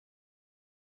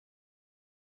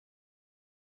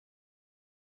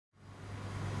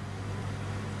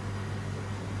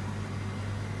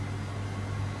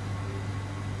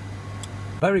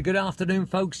Very good afternoon,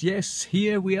 folks. Yes,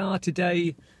 here we are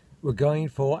today. We're going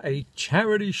for a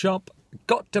charity shop,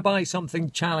 got to buy something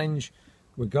challenge.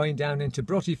 We're going down into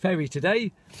Broughty Ferry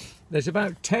today. There's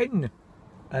about 10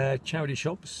 charity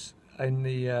shops in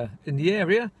the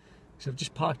area. So I've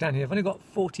just parked down here. I've only got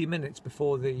 40 minutes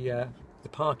before the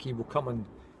parkie will come and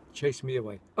chase me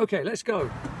away. Okay, let's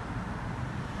go.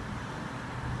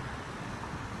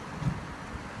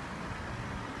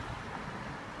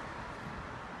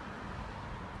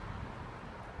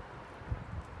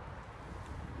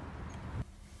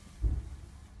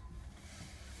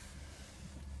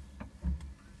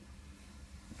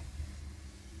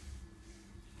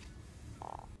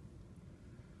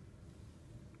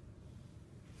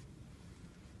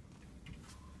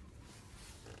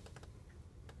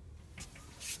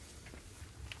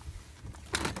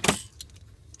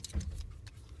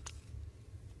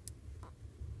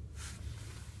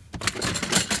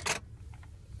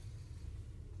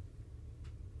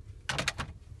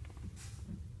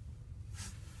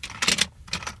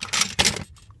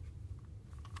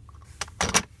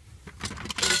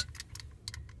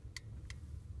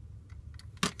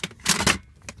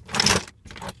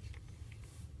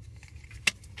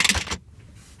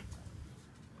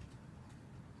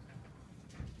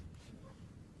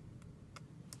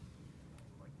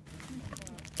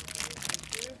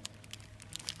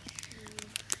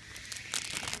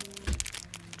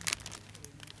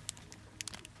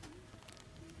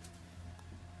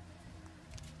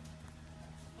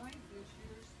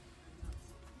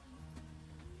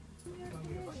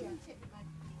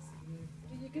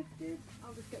 Do you gifted?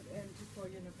 I'll just get just for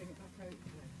you and bring it back out.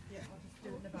 Yeah, I'll just do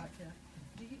it in the back here.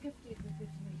 Do you gifted with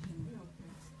information? No,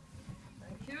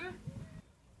 thanks. Thank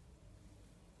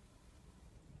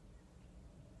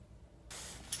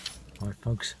you. Right,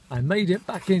 folks, I made it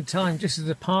back in time just as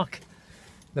the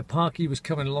parkie was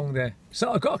coming along there.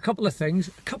 So I've got a couple of things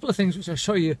which I'll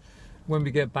show you when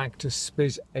we get back to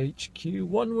Spiz HQ.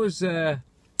 One was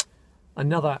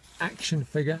another action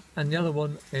figure, and the other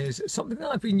one is something that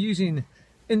I've been using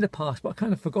in the past, but I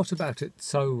kind of forgot about it.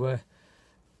 So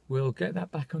we'll get that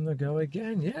back on the go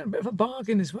again. Yeah, a bit of a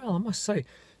bargain as well, I must say.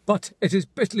 But it is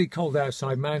bitterly cold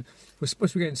outside, man. We're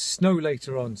supposed to be getting snow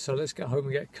later on, so let's get home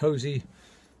and get cozy.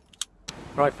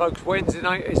 Right, folks, Wednesday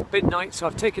night is midnight, so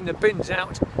I've taken the bins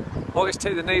out. I always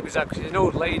take the neighbours out because she's an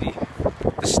old lady.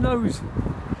 The snow's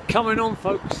coming on,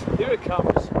 folks. Here it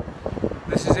comes.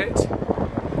 This is it.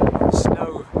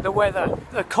 Snow, the weather,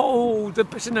 the cold, the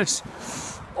bitterness.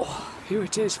 Oh, here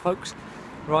it is, folks.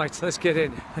 Right, let's get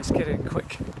in. Let's get in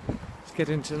quick. Let's get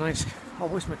into the nice... Oh,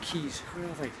 where's my keys? Where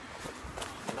are they?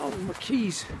 Oh, my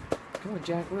keys. Come on,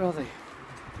 Jack, where are they?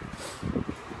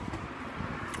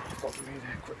 Got them here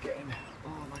there. Quick, get in. Oh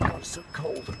my God, it's so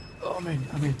cold. Oh, I'm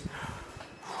in.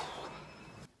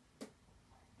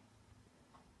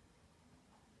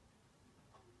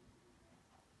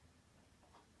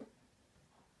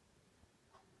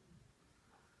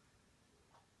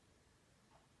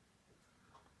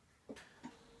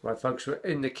 Right, folks, we're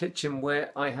in the kitchen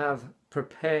where I have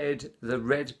prepared the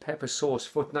red pepper sauce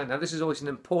for tonight. Now, this is always an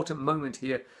important moment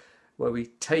here where we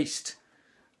taste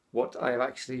what I have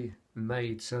actually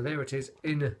made. So there it is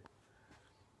in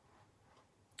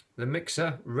the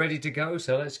mixer, ready to go.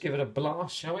 So let's give it a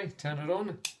blast, shall we? Turn it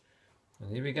on.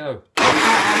 And here we go.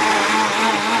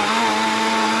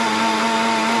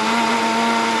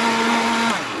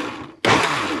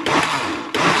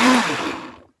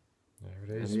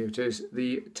 And here it is,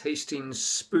 the tasting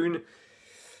spoon.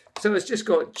 So it's just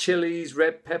got chilies,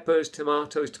 red peppers,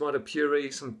 tomatoes, tomato puree,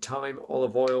 some thyme,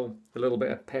 olive oil, a little bit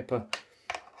of pepper,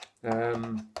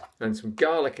 and some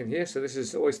garlic in here. So this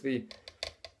is always the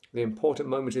important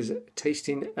moment, is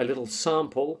tasting a little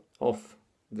sample of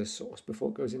the sauce before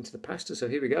it goes into the pasta. So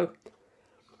here we go.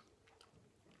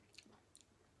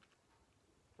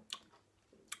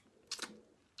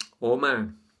 Oh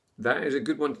man, that is a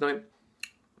good one tonight.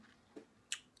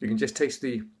 You can just taste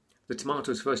the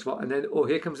tomatoes first of all, and then, oh,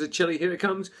 here comes the chili, here it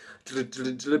comes.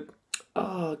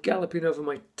 Oh, galloping over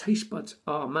my taste buds.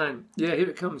 Oh man, yeah, here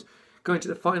it comes. Going to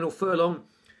the final furlong.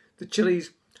 The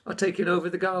chilies are taking over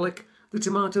the garlic, the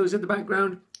tomatoes in the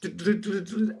background,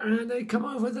 and they come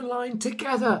over the line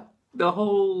together. The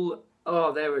whole,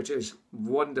 oh, there it is.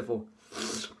 Wonderful.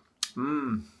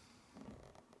 Mmm.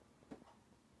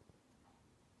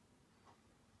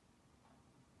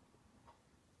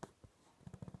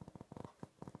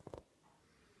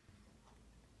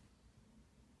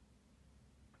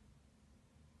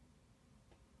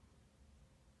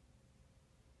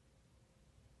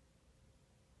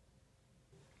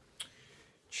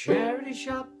 Charity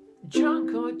shop,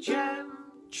 junk or jam.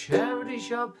 Charity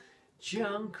shop,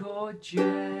 junk or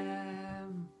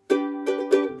gem.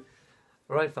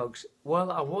 Right, folks,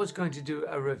 well, I was going to do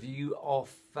a review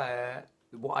of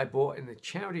what I bought in the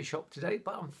charity shop today,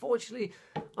 but unfortunately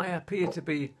I appear to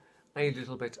be a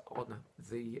little bit on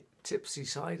the tipsy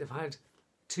side. I've had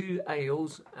 2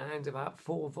 ales and about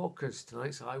 4 vodkas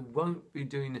tonight, so I won't be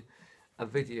doing a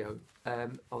video.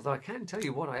 Although I can tell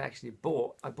you what I actually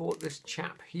bought. I bought this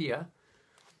chap here.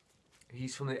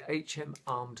 He's from the HM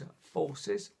Armed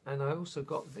Forces, and I also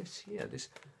got this here, this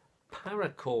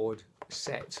paracord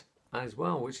set as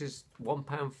well, which is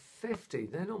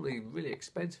 £1.50. They're normally really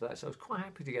expensive for that, so I was quite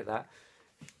happy to get that.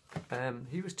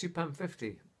 He was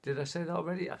 £2.50. Did I say that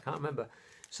already? I can't remember.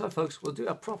 So folks, we'll do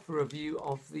a proper review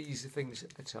of these things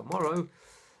tomorrow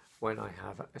when I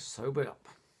have sobered up.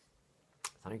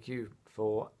 Thank you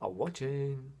for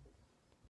watching.